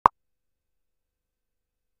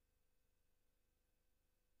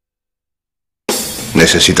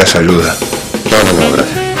¿Necesitas ayuda? No,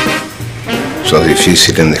 gracias. Sos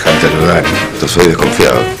difícil en dejarte ayudar. Yo soy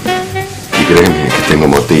desconfiado. Y créeme que tengo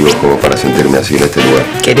motivos como para sentirme así en este lugar.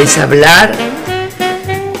 ¿Querés hablar?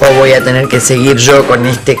 ¿O voy a tener que seguir yo con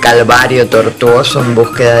este calvario tortuoso en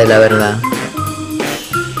búsqueda de la verdad?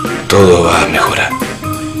 Todo va a mejorar.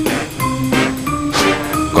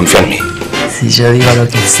 Confía en mí. Si yo digo lo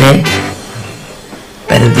que sé,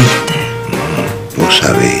 perdiste. Vos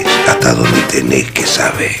sabés hasta dónde tenés que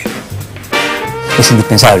saber. Es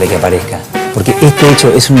indispensable que aparezca, porque este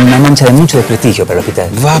hecho es una mancha de mucho desprestigio para el hospital.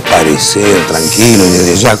 Va a aparecer, tranquilo, y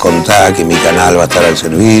desde ya contá que mi canal va a estar al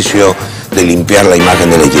servicio de limpiar la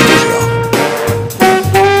imagen de la institución.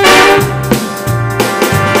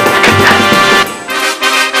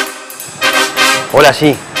 Hola,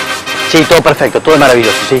 sí. Sí, todo perfecto, todo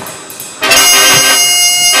maravilloso, sí.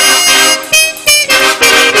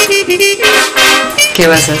 ¿Qué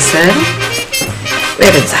vas a hacer? Voy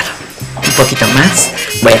a pensar un poquito más,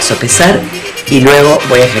 voy a sopesar y luego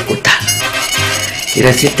voy a ejecutar. Quiero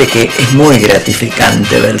decirte que es muy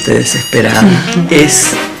gratificante verte desesperada.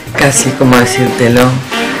 Es casi como decírtelo,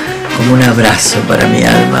 como un abrazo para mi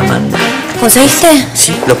alma, Amanda. ¿Conseguiste?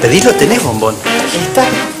 Sí, lo pedís, lo tenés, bombón. Ahí está.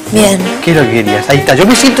 Bien. ¿Qué es lo que querías? Ahí está. Yo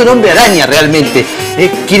me siento un hombre araña realmente.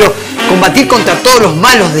 Quiero combatir contra todos los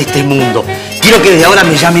malos de este mundo. Quiero que desde ahora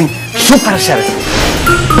me llamen Super Chef.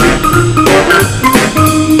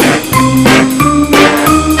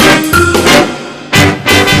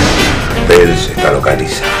 Pells está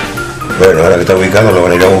localizado. Bueno, ahora que está ubicado lo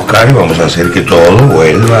van a ir a buscar y vamos a hacer que todo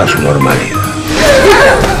vuelva a su normalidad.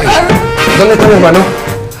 ¿Dónde está mi hermano?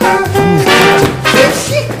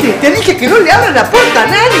 Te dije que no le abran la puerta a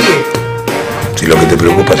nadie. Si lo que te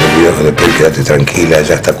preocupa es el viejo de Pells, quédate tranquila,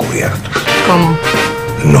 ya está cubierto. ¿Cómo?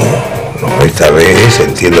 No, esta vez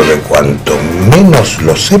entiendo que cuanto menos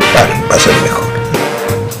lo sepan, va a ser mejor.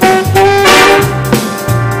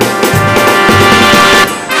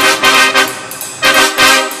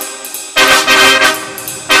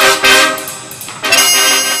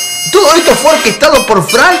 Todo esto fue orquestado por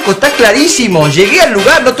Franco, está clarísimo. Llegué al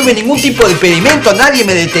lugar, no tuve ningún tipo de impedimento, nadie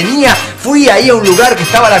me detenía. Fui ahí a un lugar que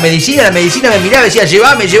estaba la medicina me miraba y decía,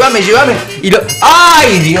 llévame. Y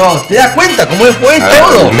 ¡ay, Dios! ¿Te das cuenta cómo fue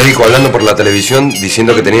todo? El médico hablando por la televisión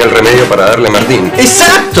diciendo que tenía el remedio para darle a Martín.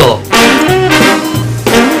 ¡Exacto!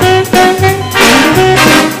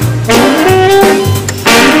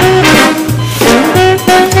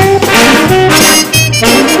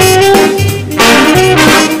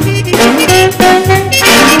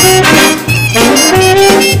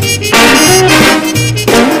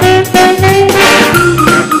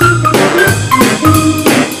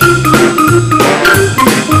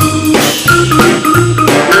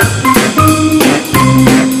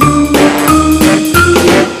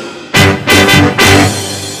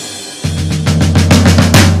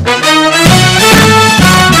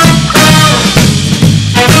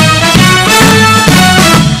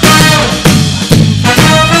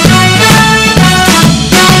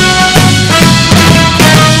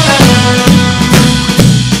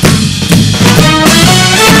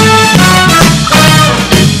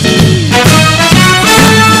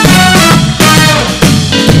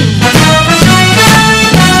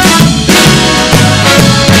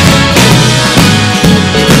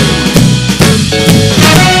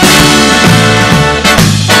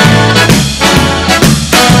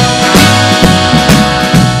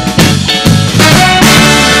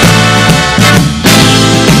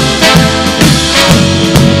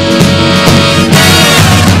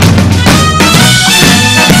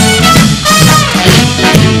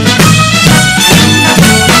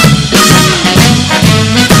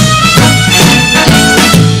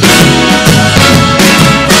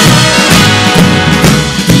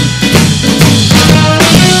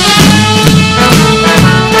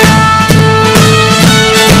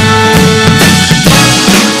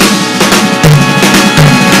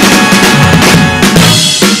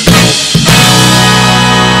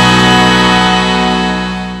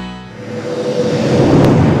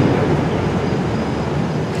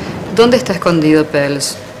 ¿Dónde está escondido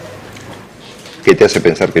Pells? ¿Qué te hace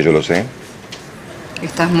pensar que yo lo sé?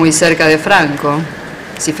 Estás muy cerca de Franco.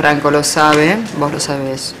 Si Franco lo sabe, vos lo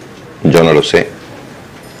sabés. Yo no lo sé.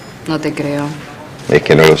 No te creo. Es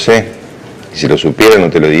que no lo sé. Y si lo supiera no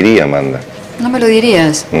te lo diría, Amanda. No me lo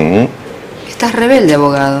dirías. Estás rebelde,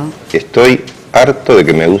 abogado. Estoy harto de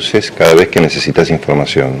que me uses cada vez que necesitas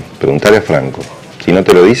información. Preguntale a Franco. Si no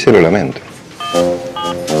te lo dice, lo lamento.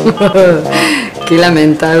 Qué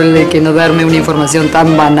lamentable que no darme una información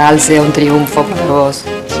tan banal sea un triunfo para vos.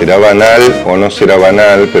 Será banal o no será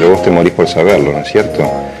banal, pero vos te morís por saberlo, ¿no es cierto?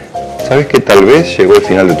 ¿Sabes que tal vez llegó el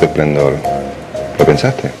final de tu esplendor? ¿Lo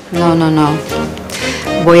pensaste? No.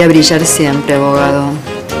 Voy a brillar siempre, abogado.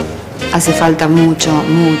 Hace falta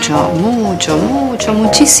muchísimo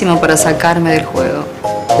para sacarme del juego.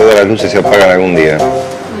 Todas las luces se apagan algún día.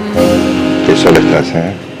 Qué sol estás,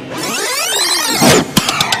 ¿eh?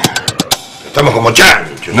 Estamos como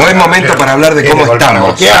chanchos. No es momento para hablar de cómo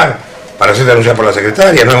estamos. Para hacerte anunciar por la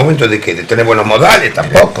secretaria, no es momento de tener buenos modales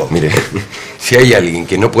tampoco. Mire, si hay alguien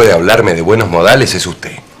que no puede hablarme de buenos modales es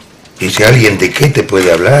usted. ¿Y si alguien de qué te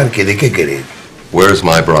puede hablar? ¿De qué querés? Where's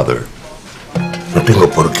my brother? No tengo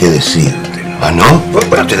por qué decírtelo. ¿Ah, no? Vos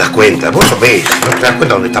no te das cuenta, vos sabés, no te das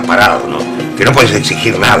cuenta dónde estás parado, ¿no? Que no puedes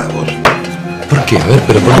exigir nada vos. ¿Por qué? A ver,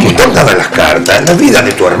 pero ¿por Como qué? están dadas las cartas, la vida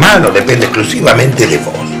de tu hermano depende exclusivamente de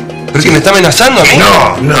vos. ¿Pero que me está amenazando a mí?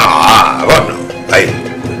 No, vos no. Ahí.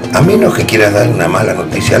 A menos que quieras dar una mala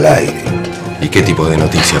noticia al aire. ¿Y qué tipo de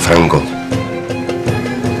noticia, Franco?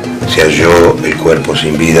 Se halló el cuerpo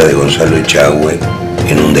sin vida de Gonzalo Echagüe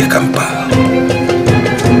en un descampado.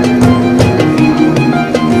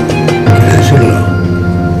 ¿Quieres decirlo?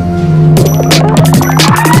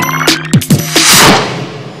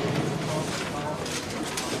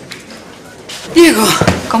 Diego,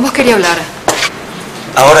 ¿con vos quería hablar?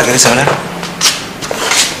 ¿Ahora querés hablar?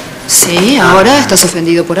 Sí, ¿ahora? ¿Estás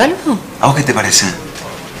ofendido por algo? ¿A vos qué te parece?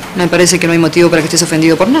 Me parece que no hay motivo para que estés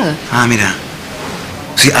ofendido por nada. Ah, mira.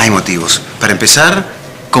 Sí, hay motivos. Para empezar,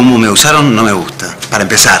 cómo me usaron no me gusta. Para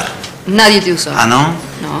empezar. Nadie te usó. ¿Ah, no?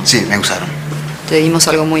 No. Sí, me usaron. Te dimos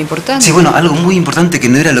algo muy importante. Sí, bueno, algo muy importante que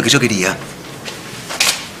no era lo que yo quería.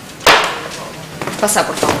 Pasa,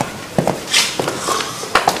 por favor.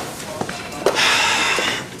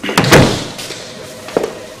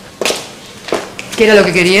 ¿Qué era lo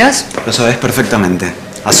que querías? Lo sabés perfectamente.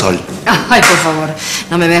 A Sol. Ay, por favor,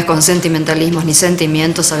 no me veas con sentimentalismos ni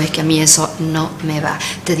sentimientos. Sabes que a mí eso no me va.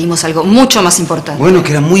 Te dimos algo mucho más importante. Bueno,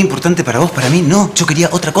 que era muy importante para vos, para mí no. Yo quería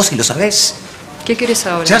otra cosa y lo sabés. ¿Qué querés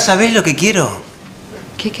ahora? Ya sabés lo que quiero.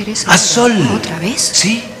 ¿Qué querés ahora? A Sol. ¿Otra vez?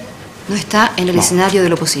 Sí. No está en el escenario de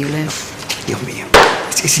lo posible. Dios mío.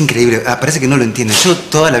 Es increíble. Parece que no lo entiendes. Yo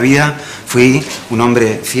toda la vida fui un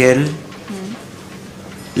hombre fiel,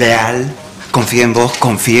 leal. Confié en vos,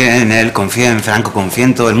 confié en él, confié en Franco, confié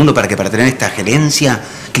en todo el mundo para tener esta gerencia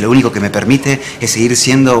que lo único que me permite es seguir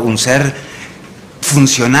siendo un ser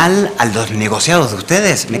funcional a los negociados de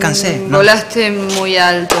ustedes. Me cansé, ¿no? Volaste muy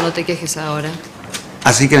alto, no te quejes ahora.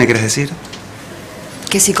 ¿Así que me querés decir?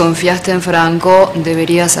 Que si confiaste en Franco,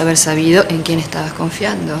 deberías haber sabido en quién estabas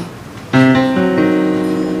confiando.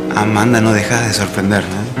 Amanda, no dejas de sorprender,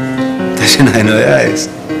 ¿no? Estás llena de novedades.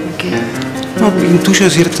 ¿Por qué? No, intuyo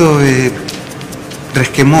cierto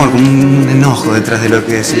resquemor, como un enojo detrás de lo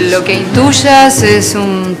que decís. Lo que intuyas es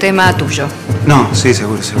un tema tuyo. No, sí,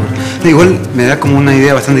 seguro. No, igual me da como una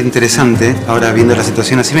idea bastante interesante. Ahora, viendo la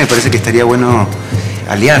situación así, me parece que estaría bueno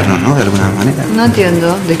aliarnos, ¿no? De alguna manera. No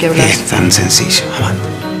entiendo de qué hablas. Es tan sencillo, Amanda.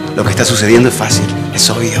 Lo que está sucediendo es fácil, es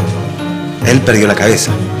obvio. Él perdió la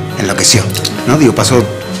cabeza, enloqueció, ¿no? Digo, pasó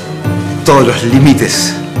todos los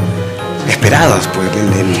límites esperados por él.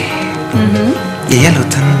 Y hay algo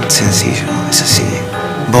tan sencillo, es así.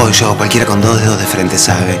 Vos, yo, cualquiera con dos dedos de frente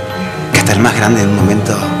sabe que hasta el más grande en un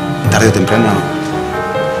momento, tarde o temprano,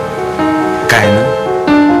 cae, ¿no?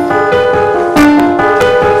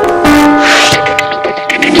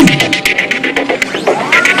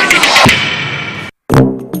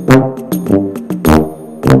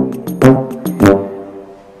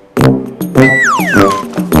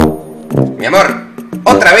 Mi amor,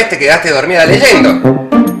 ¿otra vez te quedaste dormida leyendo?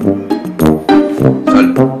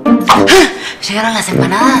 Sol. ¿Llegaron las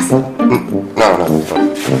empanadas? No.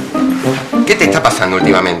 ¿Qué te está pasando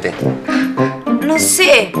últimamente? No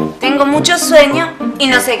sé, tengo mucho sueño y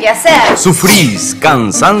no sé qué hacer. ¿Sufrís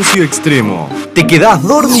cansancio extremo? ¿Te quedás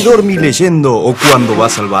dormi leyendo o cuando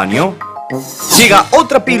vas al baño? Llega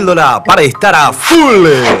otra píldora para estar a full.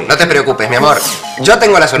 No te preocupes, mi amor. Yo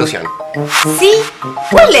tengo la solución. ¿Sí?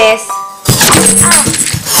 ¿Cuál es?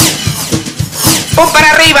 ¡Pum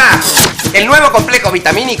para arriba! El nuevo complejo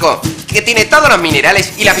vitamínico que tiene todos los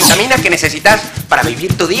minerales y las vitaminas que necesitas para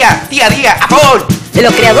vivir tu día a día a full. De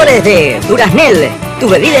los creadores de Duraznel, tu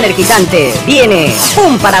bebida energizante, viene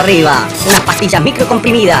 ¡pum para arriba! Unas pastillas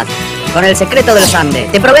microcomprimidas con el secreto de los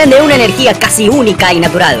Andes. Te proveen de una energía casi única y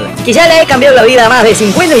natural, que ya le ha cambiado la vida a más de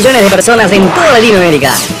 50 millones de personas en toda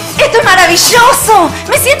Latinoamérica. ¡Esto es maravilloso!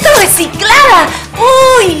 ¡Me siento reciclada!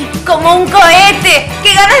 ¡Uy! ¡Como un cohete!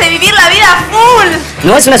 ¡Qué ganas de vivir la vida a full!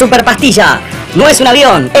 No es una super pastilla, No es un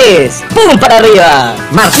avión, es ¡pum para arriba!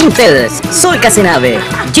 Martín Pells, Sol Casenave,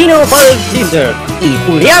 Gino Paul Dinter y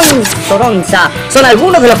Julián Toronza son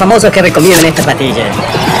algunos de los famosos que recomiendan esta pastilla.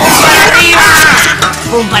 ¡Pum para arriba!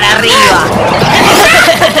 ¡Pum para arriba!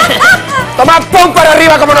 ¡Toma pum para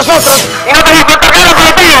arriba como nosotros! ¡Y no te vas a tocar los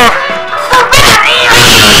colectivos! ¡Pum para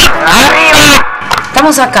arriba! ¡Arriba!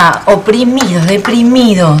 Estamos acá, oprimidos,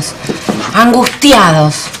 deprimidos,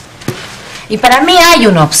 angustiados. Y para mí hay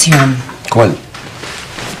una opción. ¿Cuál?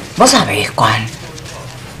 ¿Vos sabés cuál?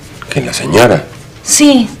 ¿Que la señora?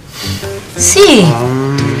 Sí, sí.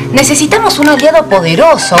 Necesitamos un aliado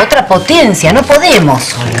poderoso, otra potencia. No podemos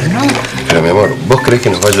solo, ¿no? Pero mi amor, vos creés que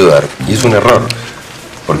nos va a ayudar y es un error.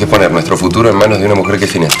 Porque es poner nuestro futuro en manos de una mujer que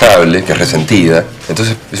es inestable, que es resentida.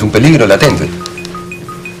 Entonces es un peligro latente.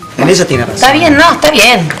 En eso tiene razón. Está bien, no, está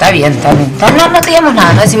bien. No digamos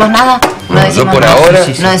nada, no decimos nada. No Yo decimos por nada. ahora,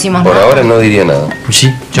 No decimos por nada. ahora no diría nada.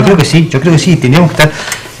 Sí, yo creo que sí. Tendríamos que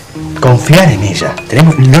confiar en ella.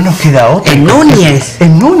 No nos queda otra. En Núñez.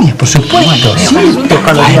 En Núñez, por supuesto. Sí.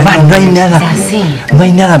 Además, no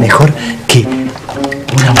hay nada mejor que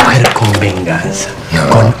una mujer con venganza,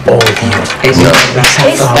 con odio. Eso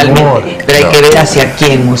Es totalmente. Pero hay que ver hacia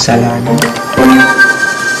quién usa la...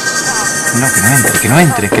 No, que no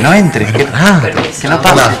entre. Que no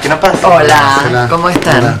pase. Hola, ¿cómo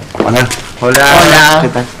están? Hola. Hola.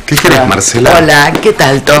 ¿Qué querés, Marcela? Hola, ¿qué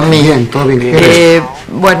tal, Tommy? Bien, todo bien.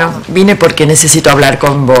 Bueno, vine porque necesito hablar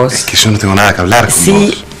con vos. Es que yo no tengo nada que hablar con vos.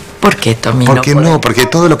 Sí, ¿por qué, Tommy? ¿Por qué no? Porque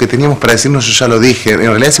todo lo que teníamos para decirnos yo ya lo dije. En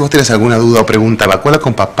realidad, si vos tenés alguna duda o pregunta, evacuala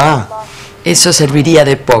con papá. Eso serviría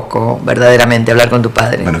de poco, verdaderamente, hablar con tu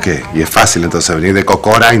padre. Bueno, ¿qué? Y es fácil entonces venir de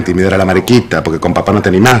Cocora a intimidar a la mariquita, porque con papá no te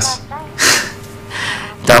animás.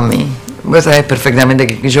 Tommy, vos sabés perfectamente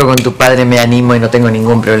que yo con tu padre me animo y no tengo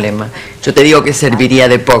ningún problema. Yo te digo que serviría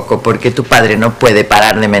de poco, porque tu padre no puede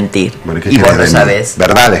parar de mentir. Bueno, ¿qué y vos querés lo de mí? sabés.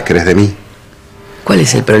 Verdades querés de mí. ¿Cuál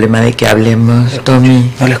es el problema de que hablemos,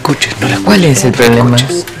 Tommy? No lo escuches. ¿Cuál es el problema?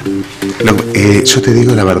 Yo te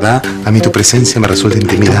digo la verdad, a mí tu presencia me resulta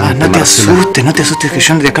intimidante. No te asustes, que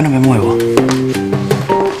yo de acá no me muevo.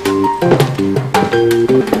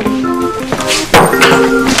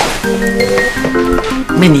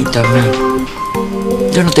 Vení, Tommy.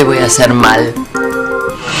 Yo no te voy a hacer mal.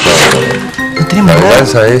 La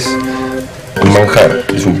venganza es un manjar,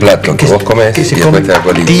 es un plato que vos comés y después te da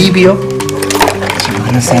colita. Tibio.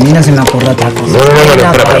 No sé, a mí no se me ocurre otra cosa. No,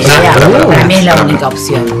 espera. Para mí es la única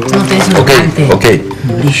opción. No te des Ok,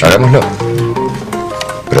 hagámoslo.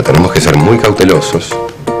 Pero tenemos que ser muy cautelosos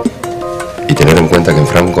y tener en cuenta que en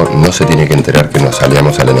Franco no se tiene que enterar que nos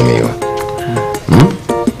aliamos al enemigo.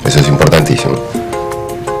 Eso es importantísimo.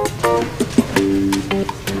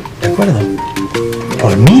 ¿De acuerdo?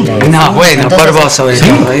 ¿Por mí? No, bueno, por vos sobre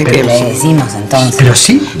todo. Le decimos entonces. Pero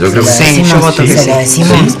sí. Yo creo que Sí, yo voto que Se sí. lo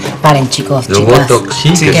decimos. Sí. Paren, chicos, Yo chicas. voto sí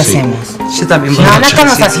que ¿Qué sí. hacemos? Yo también No, no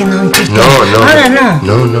estamos haciendo un chiste. Ahora no.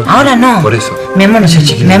 No. Ahora no. Por eso. Mi amor,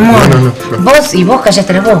 mi amor. No. Vos y vos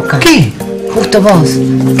callaste la boca. ¿Qué? Justo vos.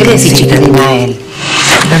 ¿Qué le decís, chiquitín, a él?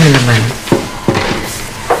 Dame la mano.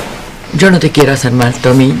 Yo no te quiero hacer mal,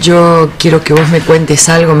 Tommy. Yo quiero que vos me cuentes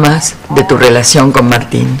algo más de tu relación con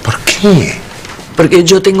Martín. ¿Por qué? Porque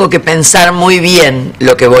yo tengo que pensar muy bien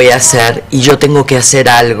lo que voy a hacer y yo tengo que hacer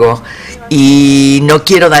algo. Y no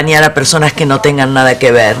quiero dañar a personas que no tengan nada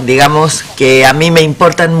que ver. Digamos que a mí me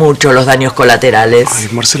importan mucho los daños colaterales. Ay,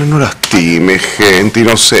 Marcelo, no lastime gente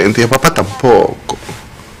inocente y a papá tampoco.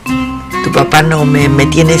 Tu papá no me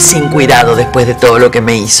tiene sin cuidado después de todo lo que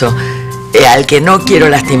me hizo. Al que no quiero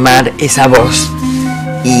lastimar es a vos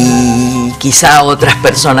y quizá a otras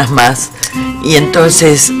personas más. Y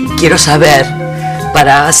entonces quiero saber,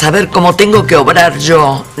 para saber cómo tengo que obrar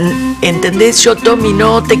yo. ¿Entendés? Yo, Tommy,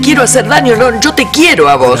 no te quiero hacer daño, no, yo te quiero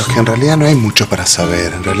a vos. Pero que en realidad no hay mucho para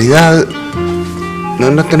saber. En realidad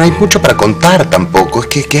no hay mucho para contar tampoco. Es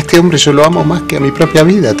que a este hombre yo lo amo más que a mi propia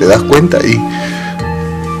vida, ¿te das cuenta? Y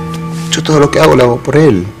yo todo lo que hago lo hago por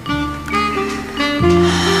él.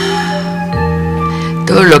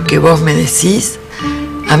 Todo lo que vos me decís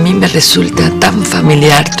a mí me resulta tan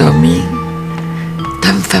familiar, Tommy.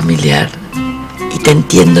 Tan familiar. Y te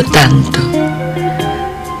entiendo tanto.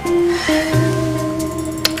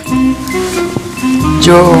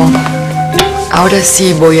 Yo ahora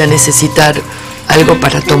sí voy a necesitar algo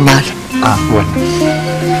para tomar. Ah, bueno.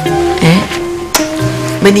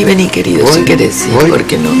 Vení, querido, si querés, sí, ¿por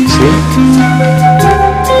qué no?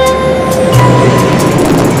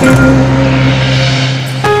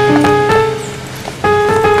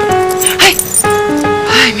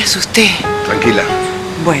 Ay, me asusté. Tranquila.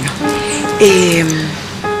 Bueno,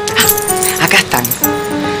 acá están.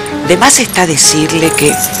 De más está decirle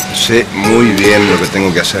que... Sé muy bien lo que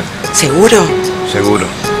tengo que hacer. ¿Seguro? Seguro.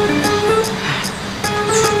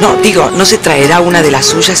 No, digo, ¿no se traerá una de las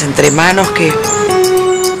suyas entre manos que...?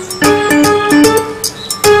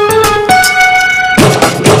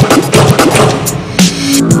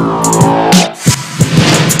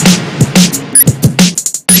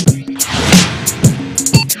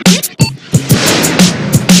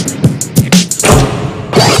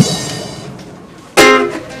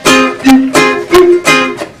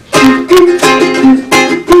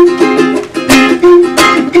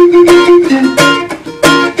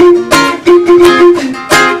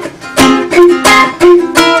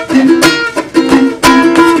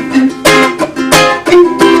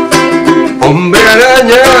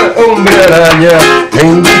 Me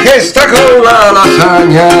indigesta con la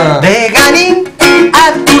lasaña. Veganín,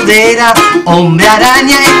 aturdera, hombre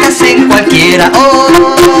araña, estás en cualquiera.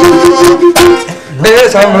 Oh,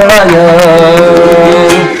 esa araña.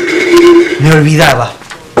 Me olvidaba.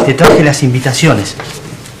 Te traje las invitaciones.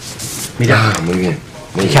 Mirá. Muy bien.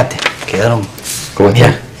 Fíjate, quedaron. ¿Cómo están?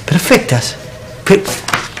 Mirá, perfectas. Pero,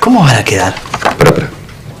 ¿cómo van a quedar? Espera.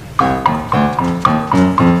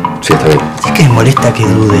 Sí, está bien. Es que me molesta que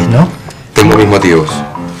dudes, ¿no? Tengo mis motivos.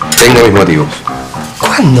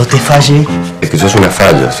 ¿Cuándo te fallé? Es que sos una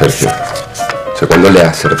falla, Sergio. O sea, cuando le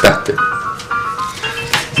acertaste.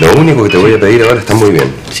 Lo único que te voy a pedir ahora está muy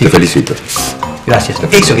bien. Sí. Te felicito. Gracias.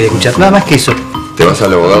 Eso quería escuchar, nada más que eso. ¿Te vas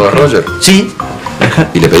al abogado Roger? Sí.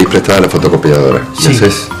 Y le pedís prestada la fotocopiadora. Sí. Y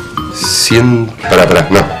haces 100...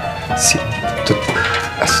 No.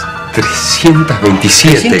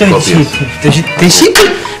 327 copias.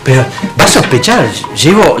 Pero vas a sospechar,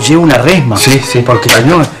 llevo una resma. Sí. Porque si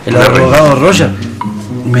no, el abogado Roger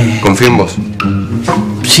me... Confío en vos.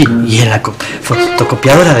 Sí, y en la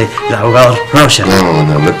fotocopiadora del abogado Roger.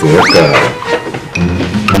 No me puedo caer.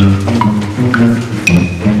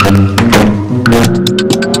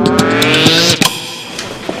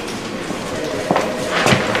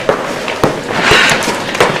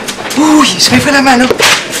 Uy, se me fue la mano.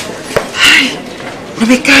 Ay, no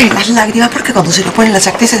me caen las lágrimas porque cuando se nos ponen las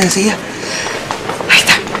actrices enseguida. Ahí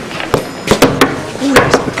está. Uy, me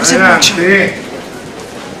puse mucho.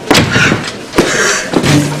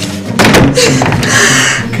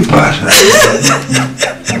 ¿Qué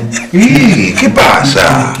pasa? ¿Qué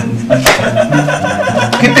pasa?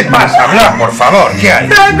 ¿Qué te pasa? Habla, por favor. ¿Qué hay?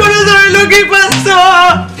 Franco, no sabes lo que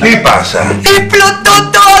pasó. ¿Qué pasa?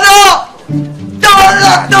 ¡Explotó todo!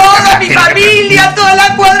 ¡Todo! ¡Mi familia! ¡Toda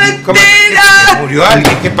la cuadra entera! ¿Murió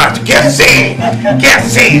alguien? ¿Qué pasa? ¿Qué hace? ¿Qué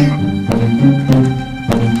hace?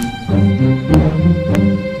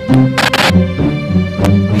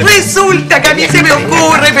 Resulta que a mí se me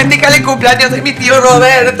ocurre festejar el cumpleaños de mi tío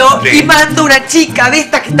Roberto y mando una chica de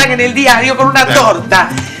estas que están en el diario con una torta.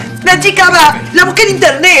 La chica va, la busqué en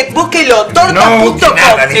internet, búsquelo, torta.com. Yo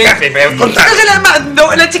se la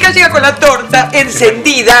mando, la chica llega con la torta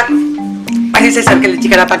encendida. Parece ser que la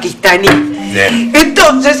chica era pakistaní.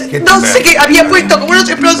 Entonces, no sé qué, había puesto como unos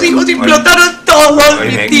explosivos y explotaron todos.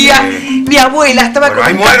 Mi tía, mi abuela estaba con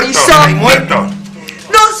un camisón. ¿Hay muertos?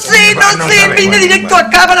 No sé, vine directo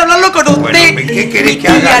acá para hablarlo con usted. ¿Qué querés que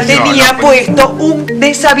Mi haga? tía tenía puesto un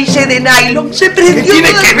desabillé de nylon. Se prendió.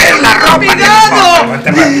 Tiene que ver la ropa.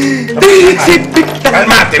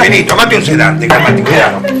 Calmate, vení, tomate un sedante, calmate,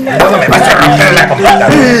 cuidado. No me vas a romper la computadora.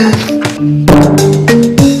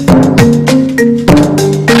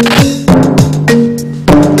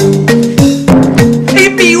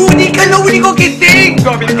 Es mi única, es lo único que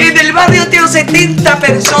tengo. En el barrio tengo 70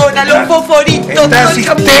 personas, los fosforitos. Estás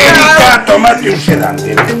histérica, tomate un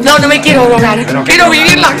sedante. No me quiero drogar. Quiero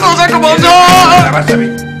vivir las cosas como son. La vas a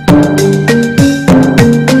ver.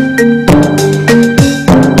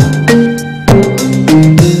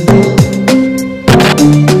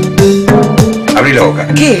 Abrí la boca.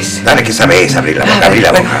 ¿Qué es? Dale, que sabés abrir la boca,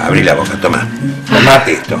 abrí la boca, toma.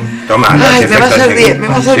 Tomate esto, toma. Ay, me va a hacer bien,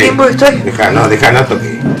 porque estoy... Deja, no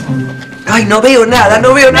toque. Ay, no veo nada.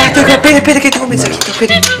 Espere, que tengo un mensajito,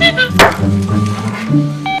 espere.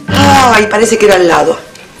 Ay, parece que era al lado.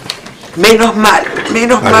 Menos mal.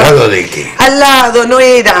 ¿Al lado de qué? Al lado, no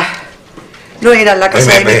era en la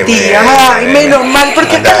casa de mi tía. Ay, menos mal,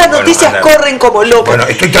 porque acá las noticias corren como locos. Bueno,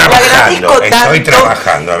 estoy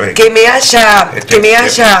trabajando, a ver. Que me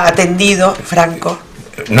haya atendido, Franco.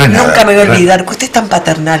 No es nada. Nunca me voy a olvidar que usted es tan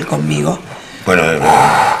paternal conmigo. Bueno,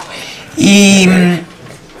 y...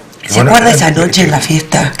 ¿Se acuerda esa noche en la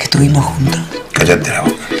fiesta que estuvimos juntos? Cállate la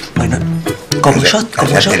boca. Bueno, Como yo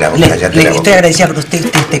le estoy agradecida que usted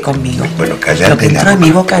esté conmigo. Bueno, cállate. Lo que entró en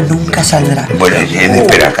mi boca nunca saldrá. Bueno,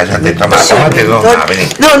 espera, cállate, tómate dos.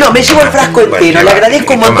 No, me llevo el frasco entero. Le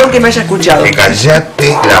agradezco un montón que me haya escuchado.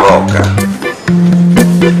 Cállate la boca.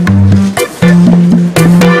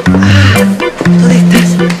 ¿Dónde estás?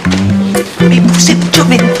 Me puse mucho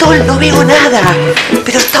mentol, no veo nada.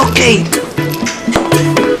 Pero está ok.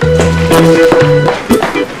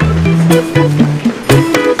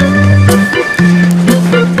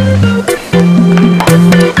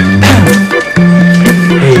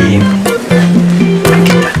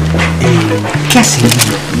 ¿Qué hacen?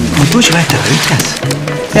 ¿Me puedo llevar estas revistas?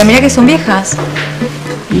 Pero mira que son viejas.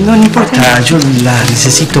 No importa, yo las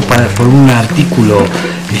necesito por un artículo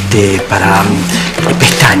para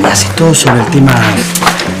pestañas. Es todo sobre el tema...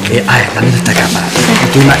 también esta cámara.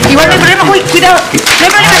 Igual no hay problema, uy, cuidado. No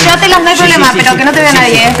hay problema, llévatelas, no hay problema, pero que no te vea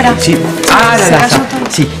nadie, espera. Sí.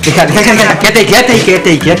 Sí, quédate ahí,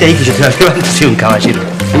 que yo te voy a llevar. Soy un caballero.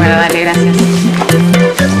 Bueno, dale, gracias.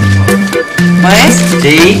 ¿Podés?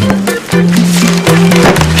 Sí.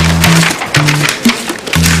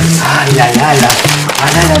 Ay, la.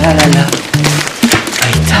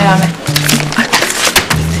 Ahí está.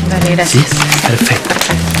 Dale, gracias. Sí, perfecto.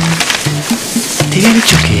 Te había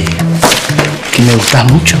dicho que me gustas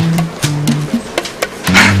mucho.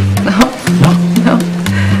 No.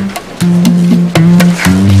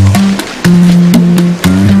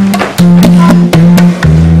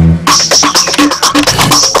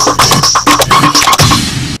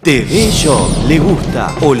 ¿Te ve yo, le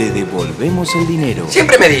gusta o le devolvemos el dinero?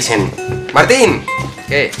 Siempre me dicen, Martín,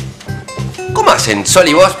 ¿qué? ¿Cómo hacen Sol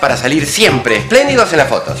y vos para salir siempre espléndidos en las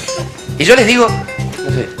fotos? Y yo les digo,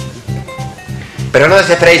 no sé. Pero no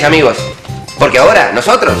desesperéis, amigos, porque ahora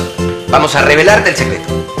nosotros vamos a revelarte el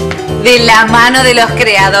secreto. De la mano de los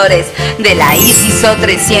creadores de la ISO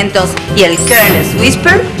 300 y el Careless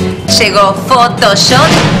Whisper, llegó Photoshop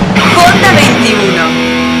J21.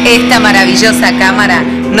 Esta maravillosa cámara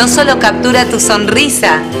no solo captura tu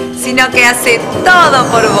sonrisa, sino que hace todo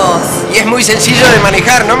por vos. Y es muy sencillo de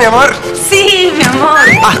manejar, ¿no, mi amor? Sí, mi amor.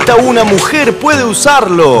 Hasta una mujer puede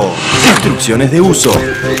usarlo. Instrucciones de uso.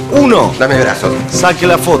 1. Dame el brazo. Saque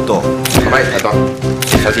la foto. Toma esta, toma.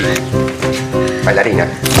 Eso así. Bailarina.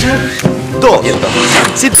 2.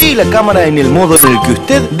 Setee la cámara en el modo en el que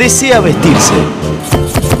usted desea vestirse.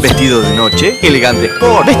 Vestido de noche, elegante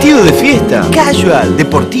sport, vestido de fiesta, casual,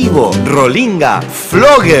 deportivo, rolinga,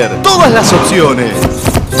 flogger, todas las opciones.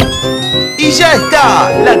 Y ya está,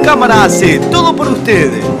 la cámara hace todo por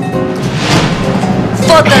ustedes.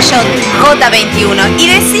 Photoshop J21 y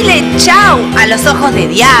decile chau a los ojos de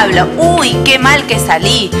diablo. Uy, qué mal que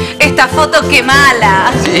salí. Esta foto qué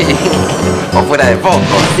mala. Sí, o fuera de foco.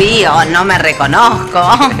 Sí, o no me reconozco.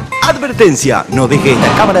 Advertencia, no deje esta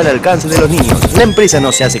cámara al alcance de los niños. La empresa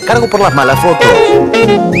no se hace cargo por las malas fotos.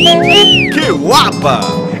 ¡Qué guapa!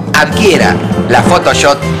 Adquiera la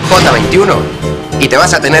Photoshop J21 y te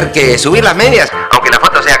vas a tener que subir las medias, aunque la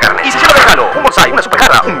foto sea carne. Y si lleva regalo, un bonsai, una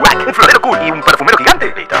superjarra, un rack, un florero cool y un perfumero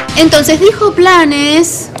gigante. Listo. Entonces dijo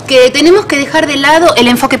Planes que tenemos que dejar de lado el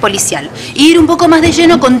enfoque policial e ir un poco más de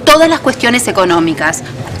lleno con todas las cuestiones económicas.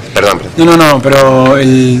 Perdón. No, pero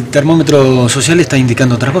el termómetro social está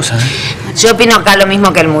indicando otra cosa. Yo opino acá lo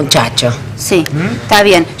mismo que el muchacho. Sí, está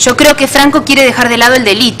bien. Yo creo que Franco quiere dejar de lado el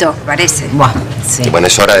delito, parece. Bueno, sí. Y bueno,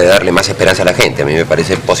 es hora de darle más esperanza a la gente. A mí me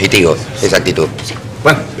parece positivo esa actitud. Sí.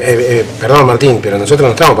 Bueno, perdón Martín, pero nosotros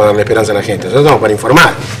no estamos para darle esperanza a la gente, nosotros estamos para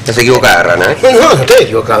informar. Estás equivocada, Rana. No estoy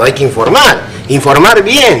equivocado, hay que informar. Informar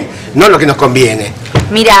bien, no lo que nos conviene.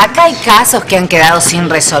 Mira, acá hay casos que han quedado sin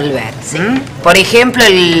resolver. ¿Sí? Por ejemplo,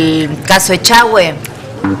 el caso Echagüe.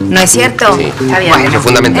 ¿No es cierto? Sí, está bien. Bueno, es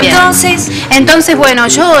fundamental. Entonces, bueno,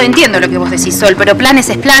 yo entiendo lo que vos decís, Sol, pero Planes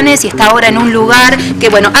es Planes y está ahora en un lugar que,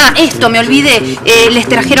 bueno... Ah, esto, me olvidé. Les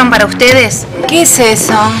trajeron para ustedes. ¿Qué es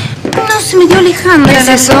eso? No, se me dio Alejandra. ¿Qué es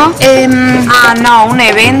eso? No, un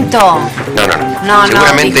evento. No.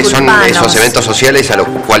 Seguramente son esos eventos sociales a los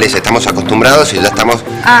cuales estamos acostumbrados y ya estamos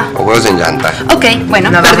huevos en llanta. Ok,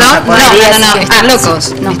 bueno, no, perdón. No, están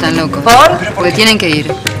locos. No están locos. ¿Por? Porque tienen que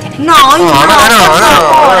ir. No.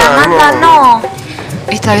 Amanda, no.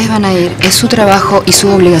 Esta vez van a ir. Es su trabajo y su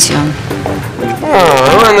obligación.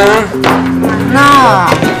 No.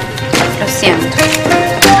 Lo siento.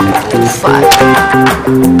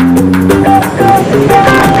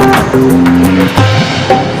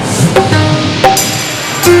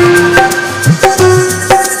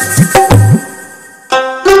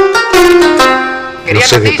 No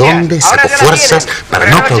sé de dónde saco fuerzas para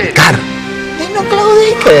no claudicar. No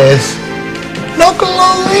claudiques. No,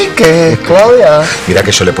 Claudia. ¿Qué es, Claudia? Mirá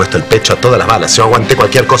que yo le he puesto el pecho a todas las balas. Yo aguanté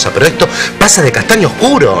cualquier cosa, pero esto pasa de castaño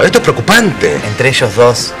oscuro. Esto es preocupante. Entre ellos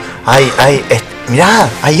dos mirá,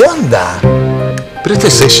 hay onda. Pero esto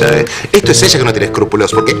es ella, ¿eh? Esto es ella que no tiene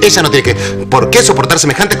escrúpulos, porque ella no tiene que... ¿Por qué soportar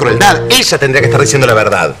semejante crueldad? Ella tendría que estar diciendo la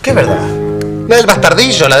verdad. ¿Qué verdad? La del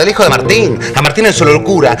bastardillo, la del hijo de Martín. A Martín en su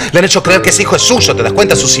locura le han hecho creer que ese hijo es suyo, ¿te das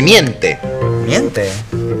cuenta? Su simiente. ¿Miente?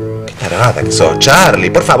 Qué tarada que sos,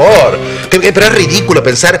 Charlie, por favor. Pero es ridículo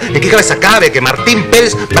pensar en qué cabeza cabe que Martín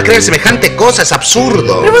Pells va a creer semejante cosa, es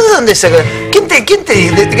absurdo. ¿Pero vos de dónde sacas? ¿Quién te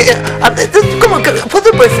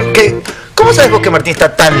 ¿Cómo sabes vos que Martín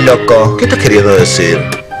está tan loco? ¿Qué estás queriendo decir?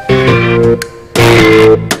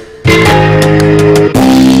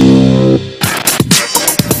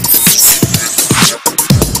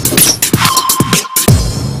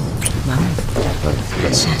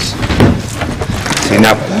 Sin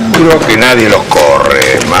apuro que nadie los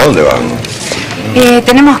corre. ¿A dónde van?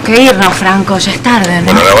 Tenemos que irnos, Franco, ya es tarde, ¿no?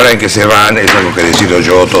 Bueno, la hora en que se van es algo que decido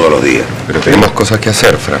yo todos los días. Pero tenemos cosas que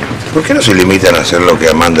hacer, Franco. ¿Por qué no se limitan a hacer lo que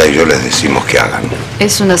Amanda y yo les decimos que hagan?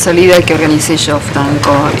 Es una salida que organicé yo,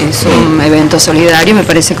 Franco. Es un evento solidario y me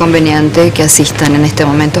parece conveniente que asistan en este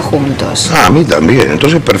momento juntos. Ah, a mí también.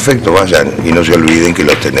 Entonces, perfecto, vayan. Y no se olviden que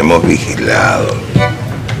los tenemos vigilados.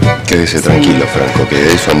 Quédese tranquilo, Franco, que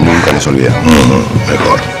de eso nunca nos olvidamos.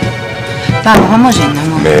 Mejor. Vamos yendo,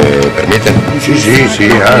 amor. ¿Me permiten? Sí,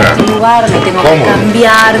 haga. En lugar, me tengo que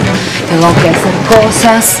cambiar, tengo que hacer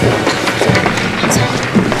cosas.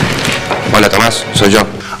 Hola, Tomás, soy yo.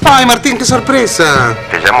 Ay, Martín, qué sorpresa.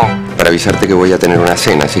 Te llamo para avisarte que voy a tener una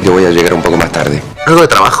cena, así que voy a llegar un poco más tarde. ¿Algo de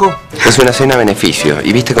trabajo? Es una cena a beneficio,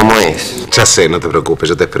 y viste cómo es. Ya sé, no te preocupes,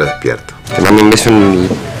 yo te espero despierto. Te mando un beso en...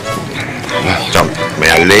 No, me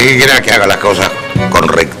alegra que haga las cosas con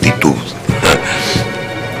rectitud.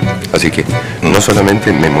 Así que no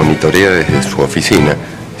solamente me monitorea desde su oficina,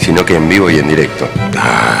 sino que en vivo y en directo.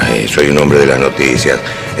 Soy un hombre de las noticias.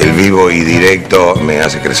 El vivo y directo me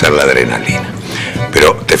hace crecer la adrenalina.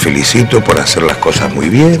 Pero te felicito por hacer las cosas muy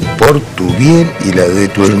bien, por tu bien y la de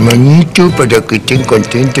tu hermanito, para que estén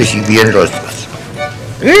contentos y bien los dos.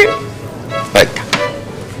 Ahí está.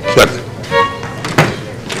 Suerte.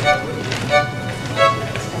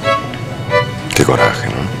 Qué coraje,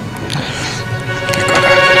 ¿no?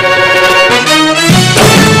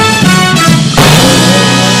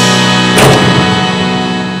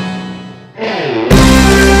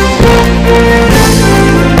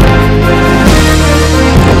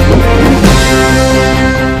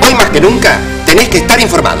 Que nunca tenés que estar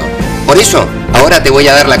informado. Por eso, ahora te voy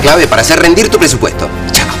a dar la clave para hacer rendir tu presupuesto.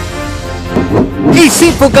 Chao. Es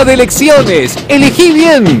época de elecciones. Elegí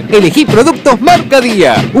bien. Elegí productos Marca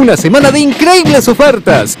Día. Una semana de increíbles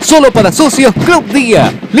ofertas. Solo para socios Club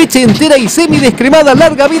Día. Leche entera y semidescremada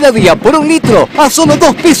larga vida Día por 1 litro a solo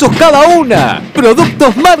 2 pesos cada una.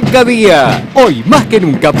 Productos Marca Día. Hoy más que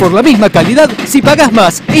nunca, por la misma calidad, si pagás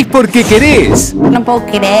más es porque querés. No puedo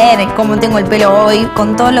creer cómo tengo el pelo hoy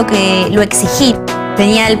con todo lo que lo exigí.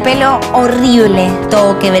 Tenía el pelo horrible,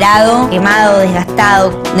 todo quebrado, quemado,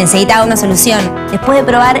 desgastado. Necesitaba una solución. Después de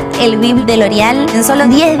probar el VIP de L'Oreal, en solo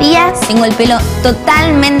 10 días tengo el pelo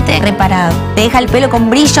totalmente reparado. Te deja el pelo con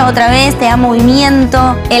brillo otra vez, te da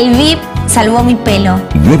movimiento. El VIP salvó mi pelo.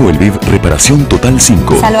 Nuevo el VIP Reparación Total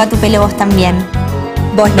 5. Salva tu pelo vos también.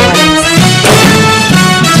 Vos lo valés.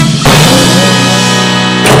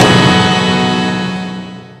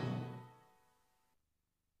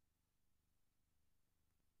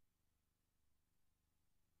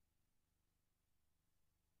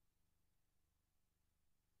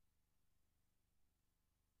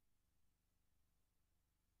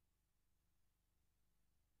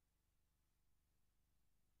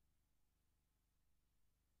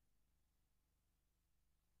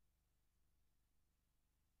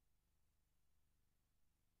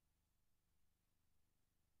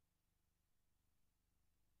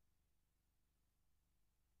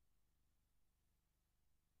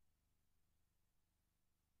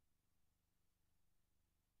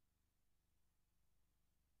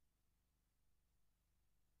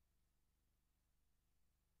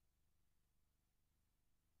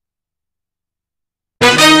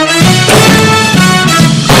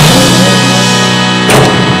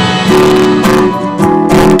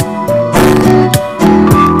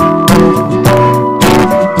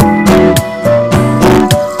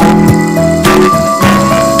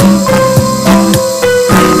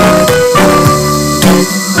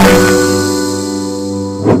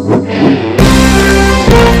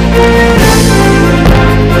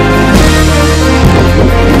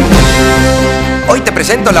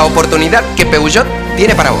 Presento la oportunidad que Peugeot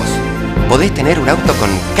tiene para vos. Podés tener un auto con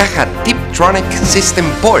caja tip Electronic System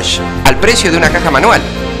Porsche al precio de una caja manual.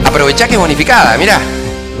 Aprovechá que es bonificada, mirá.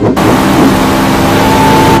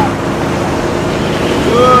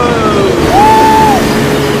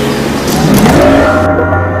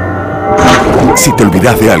 Si te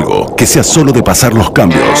olvidas de algo, que sea solo de pasar los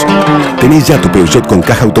cambios. Tenés ya tu Peugeot con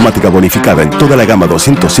caja automática bonificada en toda la gama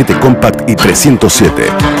 207 Compact y 307.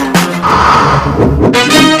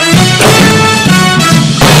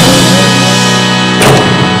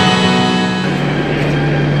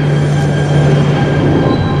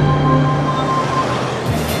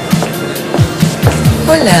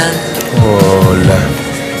 Hola. Hola.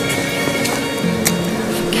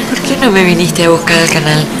 ¿Por qué no me viniste a buscar al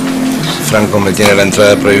canal? Franco me tiene la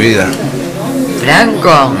entrada prohibida.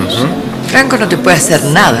 ¿Franco? Franco no te puede hacer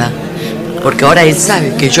nada. Porque ahora él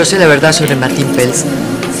sabe que yo sé la verdad sobre Martín Pells.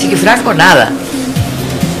 Así que Franco, nada.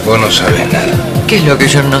 Vos no sabés nada. ¿Qué es lo que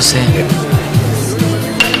yo no sé?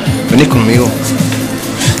 ¿Venís conmigo?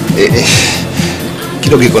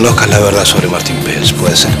 Quiero que conozcas la verdad sobre Martín Pells,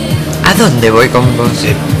 ¿puede ser? ¿A dónde voy con vos?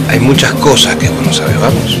 Hay muchas cosas que vos no sabés,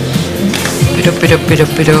 vamos.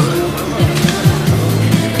 Pero...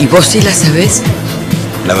 ¿Y vos sí la sabés?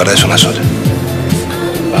 La verdad es una sola.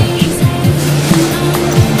 Vamos.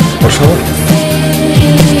 Por favor.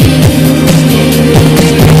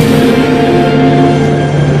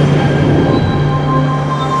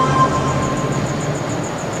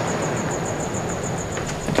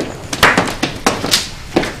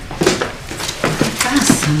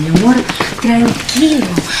 Mi amor, tranquilo.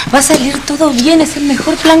 Va a salir todo bien, es el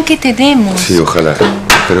mejor plan que tenemos. Sí, ojalá.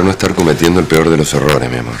 Espero no estar cometiendo el peor de los errores,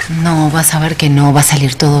 mi amor. No, vas a ver que no, va a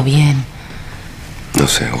salir todo bien. No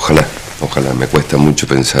sé, ojalá. Ojalá. Me cuesta mucho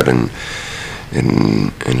pensar en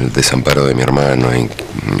el desamparo de mi hermano, en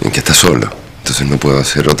que está solo. Entonces no puedo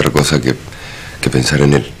hacer otra cosa que pensar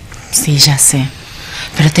en él. Sí, ya sé.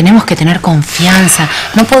 Pero tenemos que tener confianza.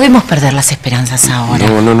 No podemos perder las esperanzas ahora.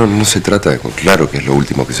 No se trata de... Claro que es lo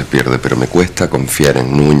último que se pierde, pero me cuesta confiar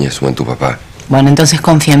en Núñez o en tu papá. Bueno, entonces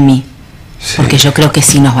confía en mí. Sí. Porque yo creo que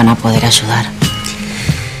sí nos van a poder ayudar.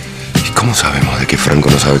 ¿Y cómo sabemos de que Franco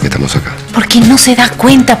no sabe que estamos acá? Porque no se da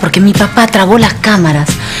cuenta, porque mi papá trabó las cámaras.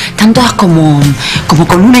 Están todas como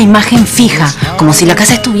con una imagen fija, como si la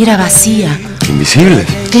casa estuviera vacía. ¿Invisibles?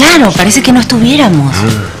 Claro, parece que no estuviéramos.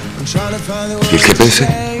 ¿Y el GPS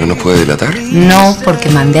no nos puede delatar? No, porque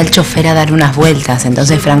mandé al chofer a dar unas vueltas.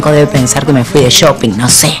 Entonces Franco debe pensar que me fui de shopping, no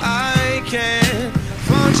sé.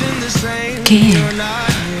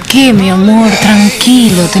 ¿Qué, mi amor?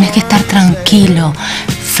 Tranquilo, tenés que estar tranquilo.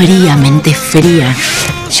 Fría, mente fría.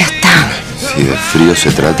 Ya está. Si de frío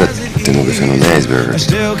se trata, tengo que ser un iceberg. Es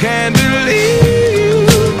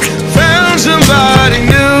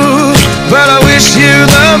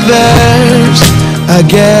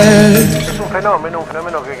un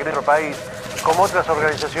fenómeno que crea nuestro país. Como otras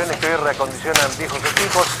organizaciones que hoy reacondicionan viejos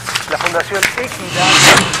equipos, la Fundación Equidad...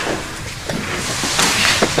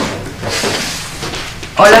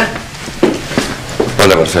 Hola.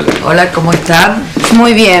 Hola, Marcela. Hola, ¿cómo están?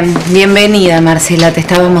 Muy bien, bienvenida, Marcela, te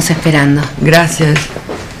estábamos esperando. Gracias.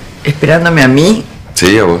 ¿Esperándome a mí?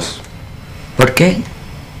 Sí, a vos. ¿Por qué?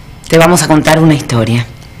 Te vamos a contar una historia.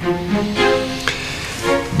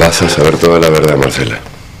 Vas a saber toda la verdad, Marcela.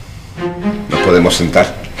 ¿Nos podemos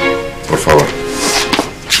sentar? Por favor.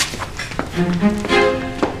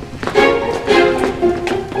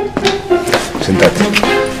 Sentate.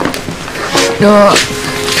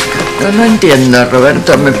 No entiendo,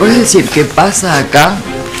 Roberto. ¿Me puedes decir qué pasa acá?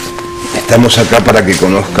 Estamos acá para que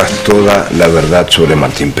conozcas toda la verdad sobre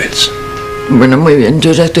Martín Pells. Bueno, muy bien.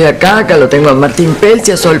 Yo ya estoy acá lo tengo a Martín Pells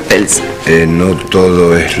y a Sol Pells. No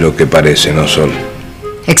todo es lo que parece, ¿no, Sol?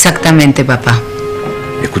 Exactamente, papá.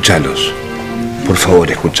 Escúchalos. Por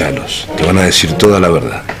favor, escúchalos. Te van a decir toda la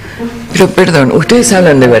verdad. Pero perdón, ustedes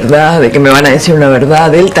hablan de verdad, de que me van a decir una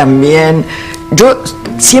verdad, él también. Yo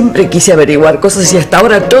siempre quise averiguar cosas y hasta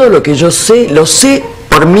ahora todo lo que yo sé, lo sé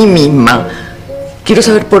por mí misma. Quiero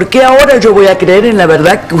saber por qué ahora yo voy a creer en la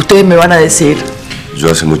verdad que ustedes me van a decir. Yo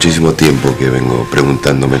hace muchísimo tiempo que vengo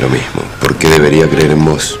preguntándome lo mismo. ¿Por qué debería creer en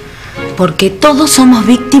vos? Porque todos somos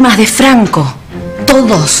víctimas de Franco.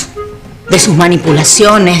 Todos. De sus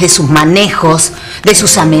manipulaciones, de sus manejos, de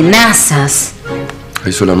sus amenazas.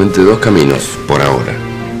 Hay solamente dos caminos, por ahora.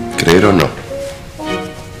 Creer o no.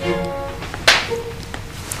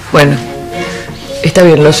 Bueno, está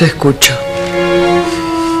bien, los escucho.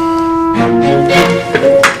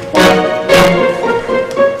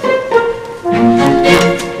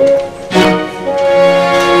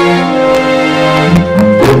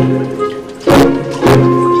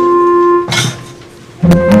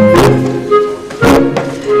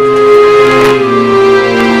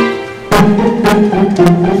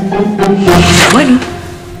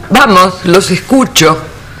 Vamos, los escucho.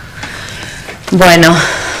 Bueno.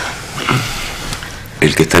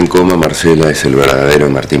 El que está en coma, Marcela, es el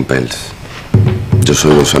verdadero Martín Pells. Yo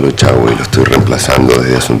soy Gonzalo Echagüe y lo estoy reemplazando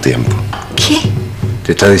desde hace un tiempo. ¿Qué?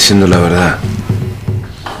 Te está diciendo la verdad.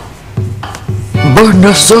 ¿Vos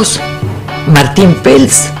no sos Martín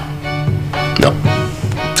Pells? No,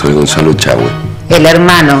 soy Gonzalo Echagüe. El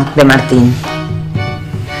hermano de Martín.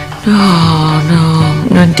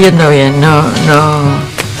 No entiendo bien, no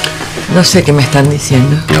sé qué me están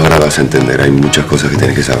diciendo. Y ahora vas a entender, hay muchas cosas que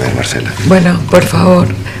tienes que saber, Marcela. Bueno, por favor,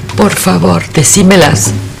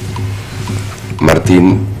 decímelas.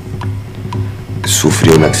 Martín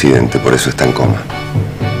sufrió un accidente, por eso está en coma.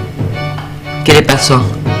 ¿Qué le pasó?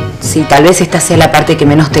 Sí, tal vez esta sea la parte que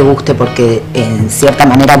menos te guste porque en cierta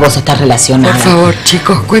manera vos estás relacionada. Por favor,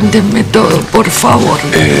 chicos, cuéntenme todo, por favor.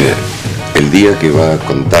 El día que va a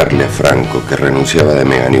contarle a Franco que renunciaba de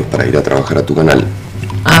Mega News para ir a trabajar a tu canal.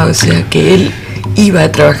 Ah, o sea que él iba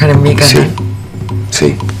a trabajar en mi canal.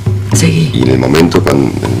 Sí. Seguí. Y en el momento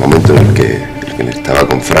en el que él estaba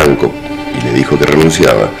con Franco y le dijo que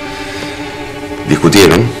renunciaba,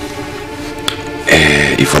 discutieron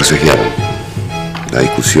y forcejearon. La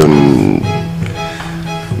discusión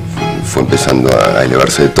fue empezando a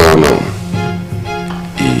elevarse de tono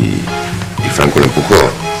y Franco lo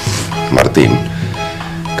empujó, Martín,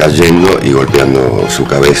 cayendo y golpeando su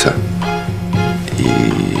cabeza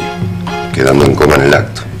y quedando en coma en el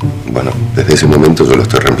acto. Bueno, desde ese momento yo lo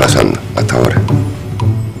estoy reemplazando, hasta ahora.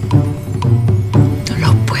 No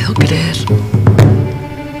lo puedo creer.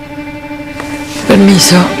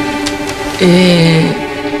 Permiso.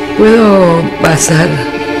 ¿Puedo pasar?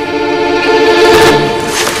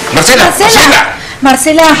 ¡Marcela! ¡Marcela!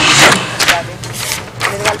 Marcela.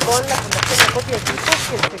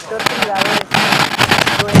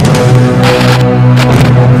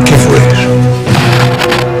 ¿Qué fue eso?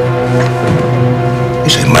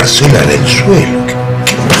 Esa es Marcela en el suelo.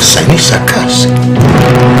 ¿Qué pasa en esa casa?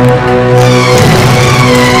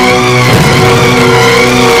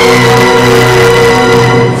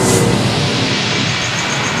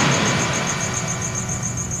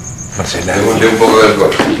 Marcela. Démosle un poco de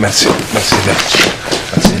alcohol. Marcela.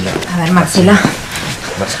 A ver, Marcela.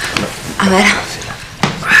 A ver.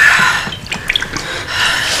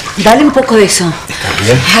 Dale un poco de eso. ¿Estás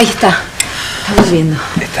bien? Ahí está. Está volviendo.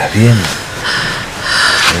 ¿Estás bien?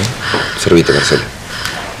 Servite, Marcela.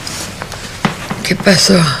 ¿Qué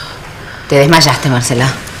pasó? Te desmayaste,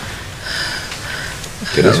 Marcela.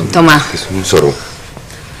 ¿Querés? Toma. Es un sorbo.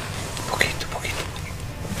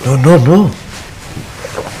 No.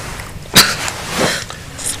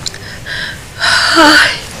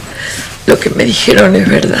 Ay, lo que me dijeron es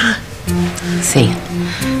verdad. Sí.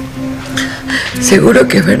 Seguro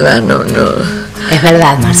que es verdad, no. Es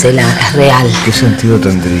verdad, Marcela, es real. ¿Qué sentido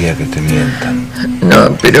tendría que te mientan?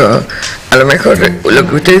 No, pero a lo mejor lo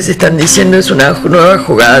que ustedes están diciendo es una nueva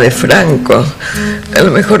jugada de Franco. A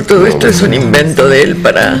lo mejor todo esto es un invento de él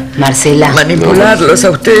para Marcela, manipularlos a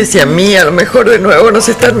ustedes y a mí. A lo mejor de nuevo nos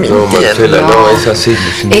están mintiendo. No, Marcela, no, es así.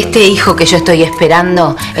 este hijo que yo estoy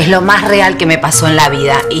esperando es lo más real que me pasó en la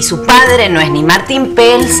vida. Y su padre no es ni Martín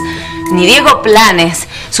Pells ni Diego Planes.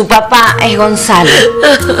 Su papá es Gonzalo.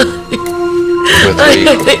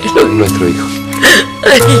 Nuestro hijo.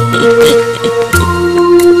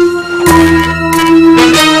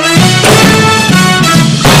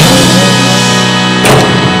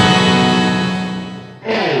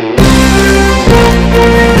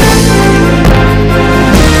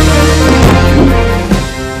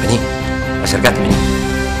 Vení, acércate, vení.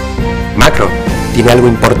 Macro tiene algo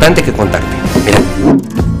importante que contarte. Mira.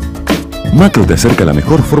 Macro te acerca a la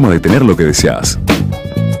mejor forma de tener lo que deseas.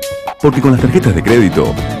 Porque con las tarjetas de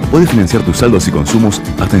crédito puedes financiar tus saldos y consumos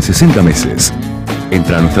hasta en 60 meses.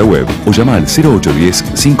 Entra a nuestra web o llama al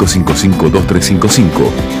 0810-555-2355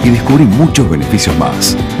 y descubrí muchos beneficios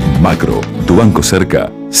más. Macro, tu banco cerca,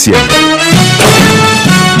 siempre.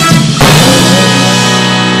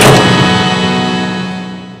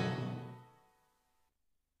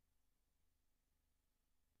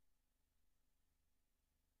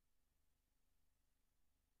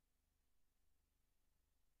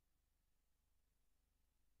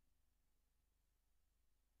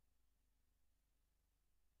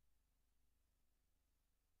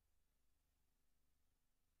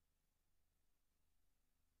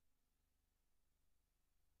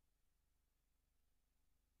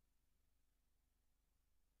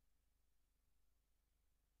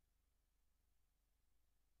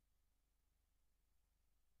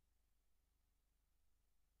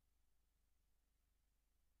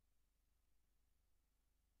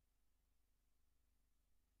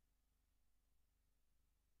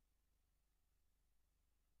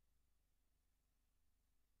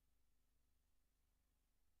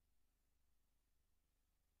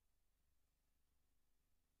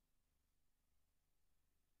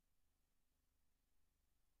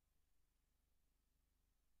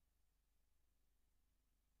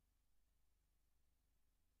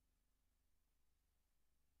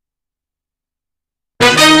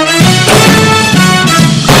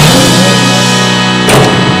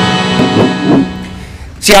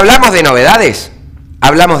 Si hablamos de novedades,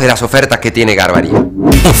 hablamos de las ofertas que tiene Garbarino.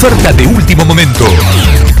 Oferta de último momento.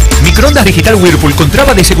 Microondas digital Whirlpool con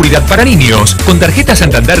traba de seguridad para niños, con tarjeta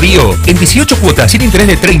Santander Río, en 18 cuotas sin interés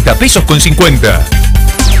de 30 pesos con 50.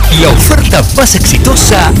 La oferta más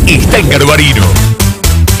exitosa está en Garbarino.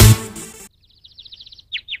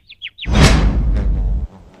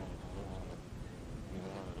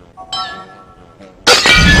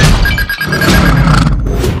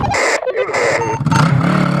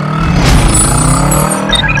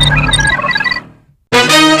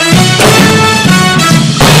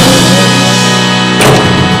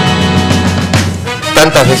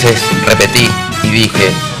 Tantas veces repetí y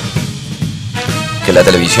dije que la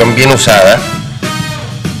televisión bien usada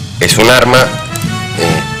es un arma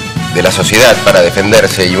de la sociedad para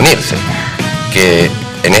defenderse y unirse, que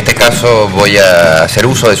en este caso voy a hacer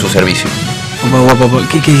uso de su servicio.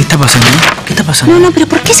 ¿Qué está pasando? ¿Qué está pasando? No, pero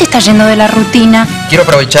 ¿por qué se está yendo de la rutina? Quiero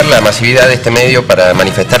aprovechar la masividad de este medio para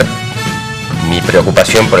manifestar mi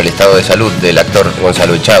preocupación por el estado de salud del actor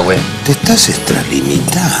Gonzalo Echagüe. Te estás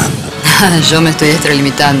extralimitando. Yo me estoy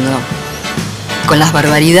extralimitando con las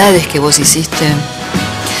barbaridades que vos hiciste.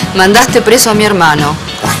 Mandaste preso a mi hermano,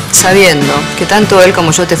 sabiendo que tanto él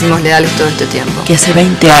como yo te fuimos leales todo este tiempo. Que hace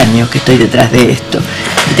 20 años que estoy detrás de esto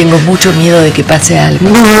y tengo mucho miedo de que pase algo.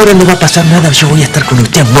 No, ahora no va a pasar nada. Yo voy a estar con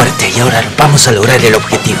usted a muerte y ahora vamos a lograr el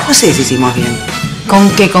objetivo. No sé si hicimos bien.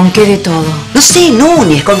 ¿Con qué? ¿Con qué de todo? No sé,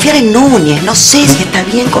 Núñez, confiar en Núñez. No sé si está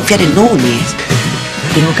bien confiar en Núñez.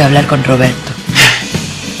 Tengo que hablar con Roberto.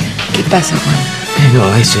 ¿Qué pasa, Juan?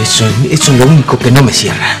 No, eso es lo único que no me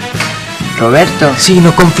cierra. ¿Roberto? Sí,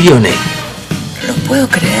 no confío en él. No lo puedo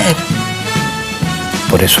creer.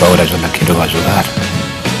 Por eso ahora yo la quiero ayudar.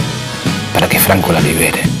 Para que Franco la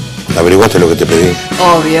libere. ¿Averiguaste lo que te pedí?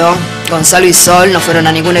 Obvio, Gonzalo y Sol no fueron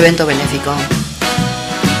a ningún evento benéfico.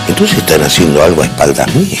 Entonces están haciendo algo a espaldas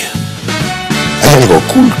mías. Hay algo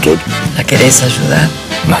oculto. ¿La querés ayudar?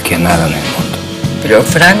 Más que nada en el mundo. Pero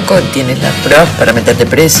Franco tiene las pruebas para meterte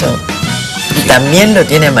preso. Y también lo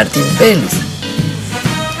tiene a Martín Pells.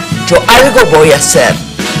 Yo algo voy a hacer.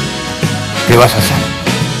 ¿Qué vas a hacer?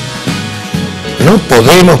 No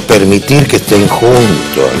podemos permitir que estén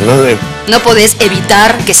juntos. No podés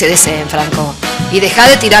evitar que se deseen, Franco. Y dejá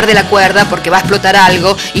de tirar de la cuerda porque va a explotar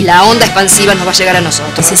algo y la onda expansiva nos va a llegar a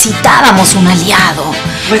nosotros. Necesitábamos un aliado.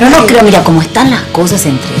 Pero no creo, mira, cómo están las cosas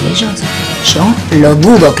entre ellos, yo lo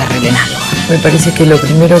dudo que arreglen algo. Me parece que lo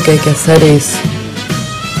primero que hay que hacer es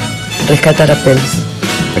rescatar a Pells.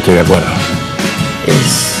 Estoy de acuerdo.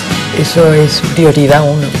 Eso es prioridad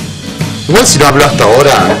uno. Igual si no habló hasta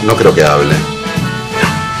ahora, no creo que hable.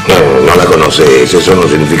 No la conoces, eso no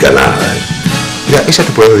significa nada. Mira, ella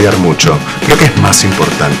te puede odiar mucho. Creo que es más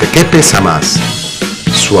importante. ¿Qué pesa más?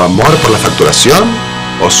 ¿Su amor por la facturación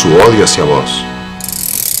o su odio hacia vos?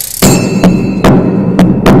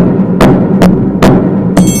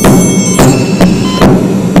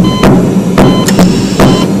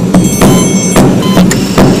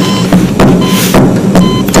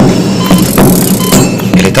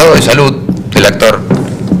 El estado de salud del actor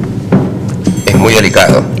es muy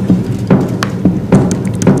delicado.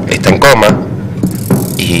 Está en coma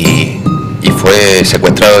y fue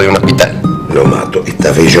secuestrado de un hospital. Lo mato,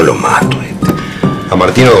 esta vez yo lo mato. ¿A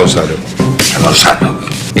Martín o a Gonzalo? A Gonzalo.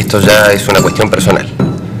 Esto ya es una cuestión personal.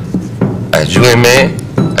 Ayúdeme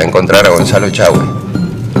a encontrar a Gonzalo Echagüe.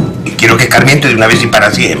 Y quiero que escarmiente de una vez y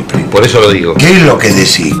para siempre. Por eso lo digo. ¿Qué es lo que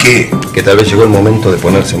decís? ¿Qué? Que tal vez llegó el momento de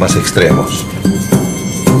ponerse más extremos.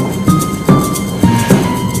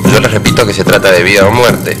 Yo les repito que se trata de vida o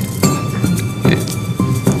muerte.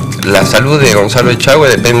 La salud de Gonzalo Echagüe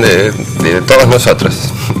depende de todos nosotros.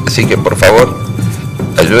 Así que, por favor,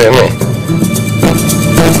 ayúdenme.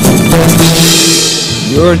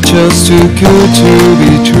 You're just too good to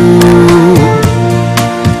be true.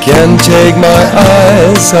 Can't take my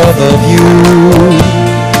eyes off of you.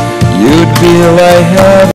 You'd feel I have